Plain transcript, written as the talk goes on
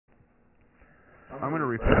I'm gonna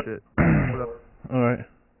refresh it. Alright.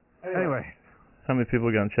 Anyway. How many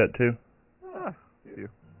people got in chat too? A few.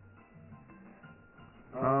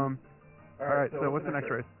 Alright, so what's the next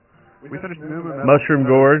race? We finished Moo Mushroom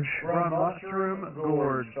Gorge. We're on Mushroom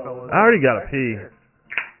Gorge, fellas. I already got a pee.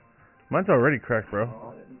 Mine's already cracked,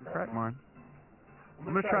 bro. Crack mine. I'm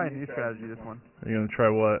gonna try a new strategy this one. You gonna try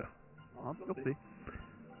what? You'll see.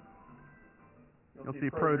 You'll see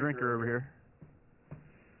pro drinker over here.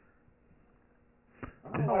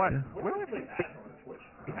 I don't know why. Why do I play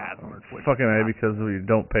ads on our Twitch? Fucking A, because we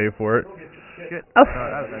don't pay for it. Shit. I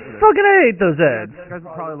fucking hate those ads. You guys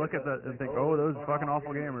will probably look at that and think, oh, those fucking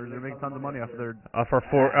awful gamers. They're making tons of money off their... Off our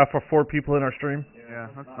four people in our stream? Yeah,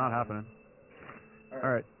 that's not happening.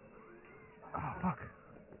 Alright. Oh, fuck.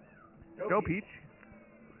 Go, Peach.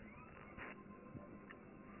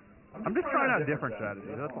 I'm just trying out different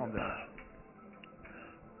strategies. That's all I'm doing.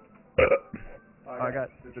 I got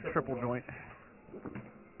the triple joint.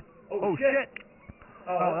 Oh, shit!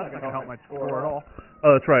 Oh, that's not gonna help my score at all.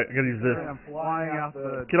 Oh, that's right. I gotta use this. I'm flying out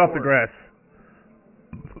the... Get off the grass.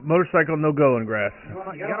 Motorcycle, no go in grass.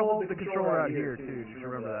 You gotta hold the controller out here, too. Just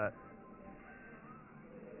remember that.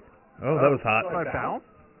 Oh, that was hot. Do I bounce?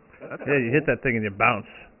 Yeah, you hit that thing and you bounce.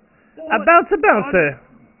 I bounce it.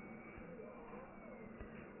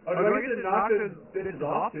 Oh, do I get to knock those bits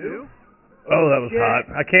off, too? Oh, that was hot.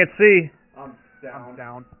 I can't see. I'm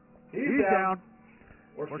down. He's down.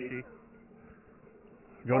 Or she.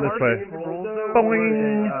 Going this way.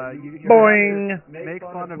 Boing. Boing. Make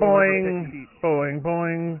fun of Boing. Boing.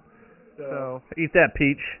 Boing. So, eat that,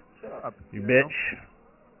 Peach. You bitch.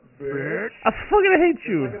 I fucking hate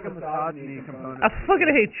you. I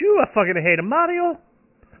fucking hate you. I fucking hate Mario.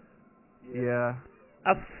 Yeah.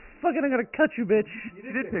 I'm gonna cut you, bitch.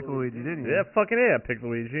 You did pick Luigi, didn't you? Yeah, fucking yeah, I picked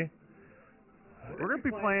Luigi. We're gonna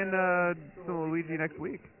be playing some Luigi next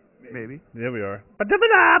week, maybe. Yeah, we are.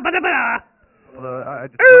 Although I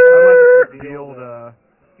like to build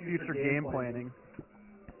future game planning.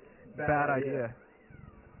 Bad idea.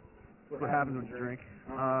 That's what happens when you drink.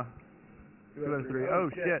 2 out of 3. Oh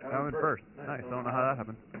shit, I'm in first. Nice. I don't know how that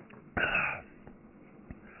happened.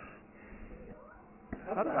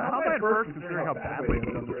 How am I in first considering how badly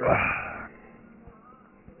I've done this race?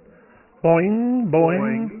 Boing,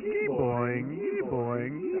 boing. Boing.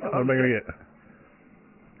 What am I gonna get?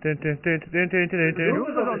 Who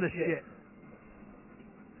was on this shit?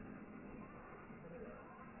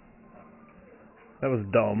 That was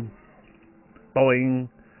dumb. Boing,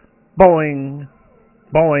 boing,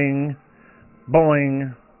 boing,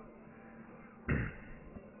 boing.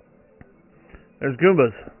 There's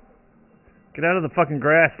Goombas. Get out of the fucking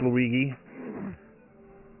grass, Luigi.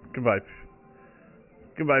 Goodbye.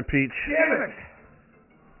 Goodbye, Peach. Damn it!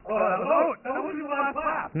 Oh, that was the last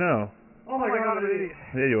lap. No. Oh my god, I'm an idiot.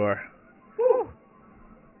 There you are. Woo!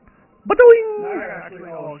 Ba-doing!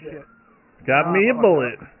 Actually, oh shit. Got me a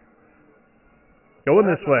bullet. Going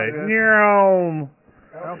this way. Meow.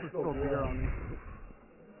 I also spilled beer on me.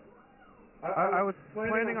 I was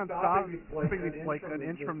planning on stopping like an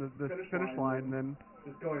inch from the finish line and then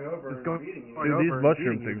just going over. Dude, these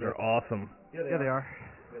mushroom things are awesome. Yeah, they are.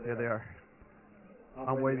 Yeah, they are.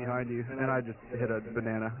 I'm way behind you, and I just hit a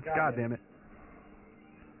banana. God damn it.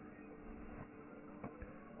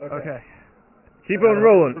 Okay. Keep on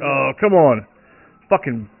rolling. Oh, come on.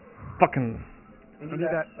 Fucking. I need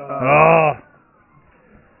that. Oh.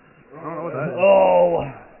 I don't know what that is.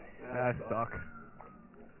 Oh. That suck.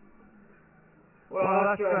 Well,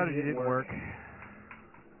 that strategy didn't work.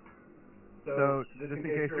 So, just in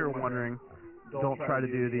case you're wondering, don't try to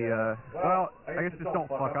do the, well, I guess just don't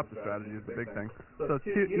fuck up the strategy is the big thing. So,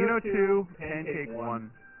 2, pancake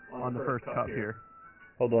 1 on the first cup here.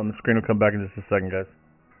 Hold on, the screen will come back in just a second, guys.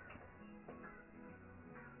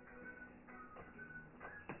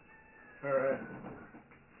 Alright.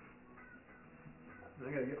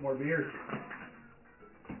 I gotta get more beers.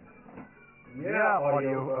 Yeah,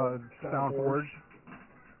 audio, sound forge.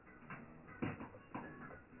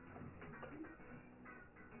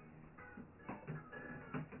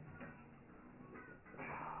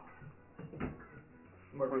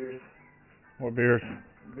 More beers. More beers.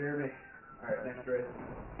 Beer me. Alright, next race.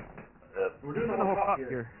 We're doing the whole cup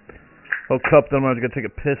here. Oh, cup, then I'm gonna take a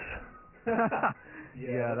piss.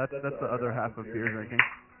 Yeah, that's the other half of beer drinking.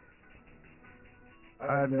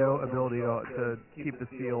 I have no ability to keep the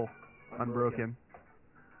seal unbroken.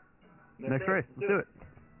 Next race, let's do it.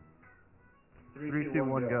 3, 2,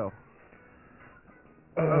 1, go.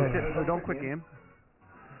 Oh shit, so don't quit game.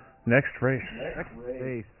 Next race.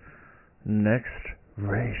 Next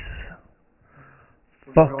race.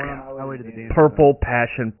 Fuck I waited the Purple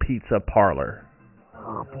Passion Pizza Parlor.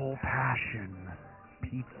 Purple Passion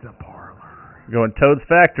Pizza Parlor. Going Toad's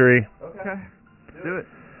Factory. Okay. Do it.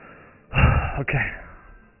 Okay.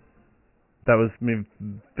 That was me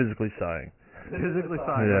physically sighing. Physically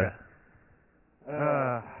sighing.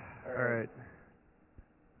 Yeah. Alright.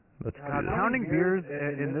 Let's Pounding beers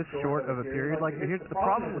in this short of a period, like, here's the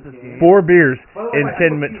problem with this game. 4 beers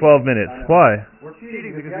in 12 minutes. Why? We're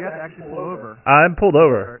cheating because you have to actually pull over. I'm pulled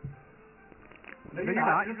over. No, you're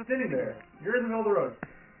not. You're just sitting there. You're in the middle of the road.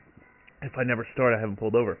 If I never start, I haven't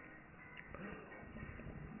pulled over.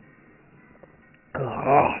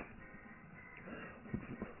 Ugh.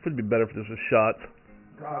 Would be better if this was shots.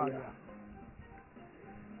 God, yeah.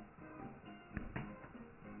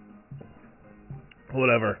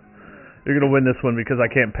 Whatever. You're gonna win this one because I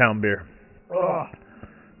can't pound beer. Oh,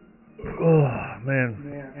 Man.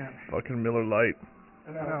 man. Fucking Miller Lite.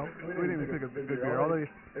 No, we didn't even pick a good beer. Although,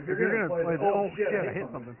 if you're gonna play this, oh shit, I hit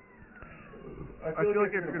something. I feel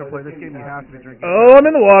like if you're gonna play this game, you have to be drinking. Oh, I'm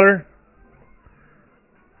in the water.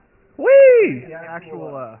 Whee! The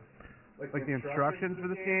actual, like the instructions for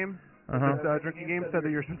this game, this drinking game said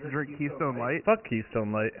that you're supposed to drink Keystone Light. Fuck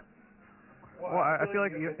Keystone Light. Well, I feel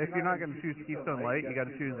like if you're not gonna choose Keystone Light, you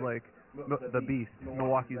gotta choose like the Beast,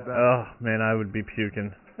 Milwaukee's best. Oh man, I would be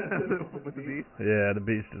puking. With the Beast. Yeah, the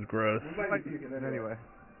Beast is gross. We might be puking anyway.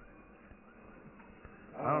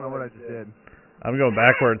 I don't know what I just did. I'm going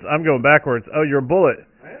backwards. Oh, you're a bullet.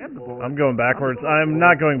 I am the bullet. I'm going backwards. I'm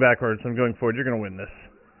not going backwards. I'm going forward. You're gonna win this.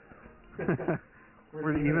 We're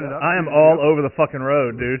gonna even it up. I am all over the fucking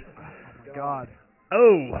road, dude. Oh, God.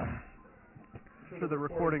 Oh. So the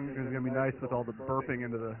recording is gonna be nice with all the burping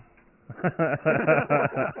into the.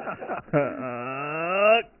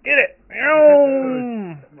 Get it!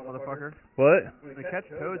 Ow. Motherfucker. What? They catch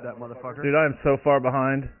Toad, that motherfucker. Dude, I am so far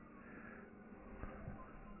behind.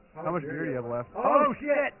 How much beer do you have left? Oh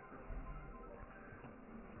shit!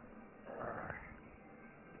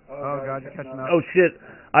 Oh God, you're catching up. Oh shit!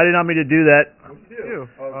 I did not mean to do that. What'd you do?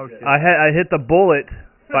 Oh shit. I hit the bullet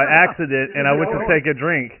by accident, and I went to take a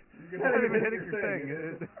drink. You're not even hitting your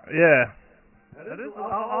thing. Yeah. That is,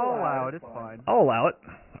 I'll allow it. It's fine. I'll allow it.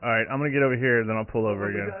 All right, I'm gonna get over here, then I'll pull over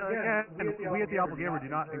again. Again, we at the Apple Gamer do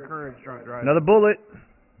not encourage drunk driving. Another bullet.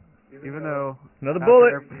 Even though Another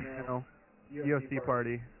bullet. Every, EOC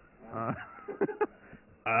party. I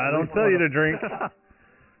don't tell you to drink.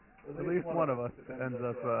 At least one of us ends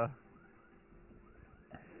up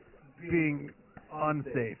being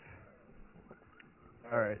unsafe.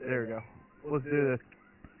 Alright, there we go. Let's do this.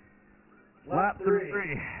 Lap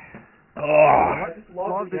 3. Oh. I just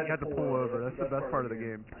love that you have to pull over. That's the best part of the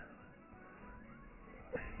game.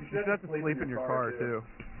 You should have to sleep in your car, too.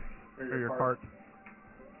 Or your cart.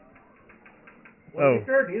 Oh. What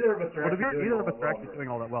if neither of us are actually doing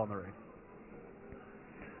all that well in the race?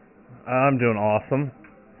 I'm doing awesome.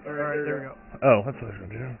 Alright, there we go. Oh, that's what I was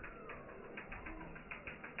gonna do.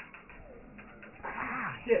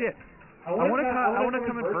 Ah, shit. I want to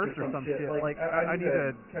come in first or some shit. Like, I need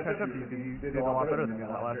to catch up to you because you did a lot better than me in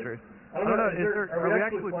that last race. I don't know, are we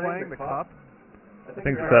actually playing the cup? I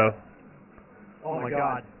think so. Oh my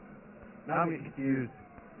god. Now I'm getting confused.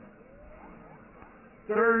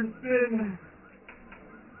 Turn, spin.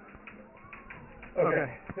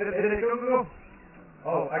 Okay. Hit it, go.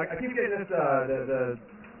 Oh, I keep getting this,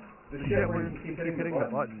 the shit where you keep hitting the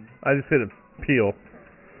button. I just hit a peel.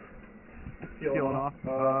 Peeling off.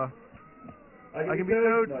 I can be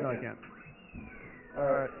Toad? No, I can't.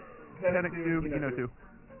 Alright. Panic 2, Nino 2.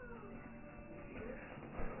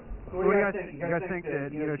 So what do you guys think? You guys think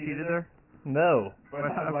that Nino cheated there? No.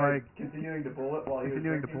 By continuing to bullet while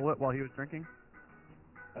he was drinking?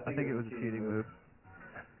 I think it was a cheating move.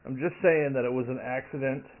 I'm just saying that it was an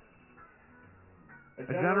accident. I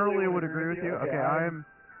generally would agree with you. Okay, I am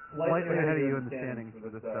slightly ahead of you in the standings for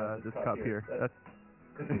this cup here. That's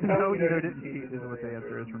no, Nino didn't cheat is what the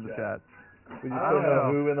answer is from the chat. We just don't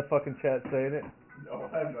know who in the fucking chat saying it. No,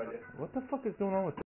 I have no idea. What the fuck is going on with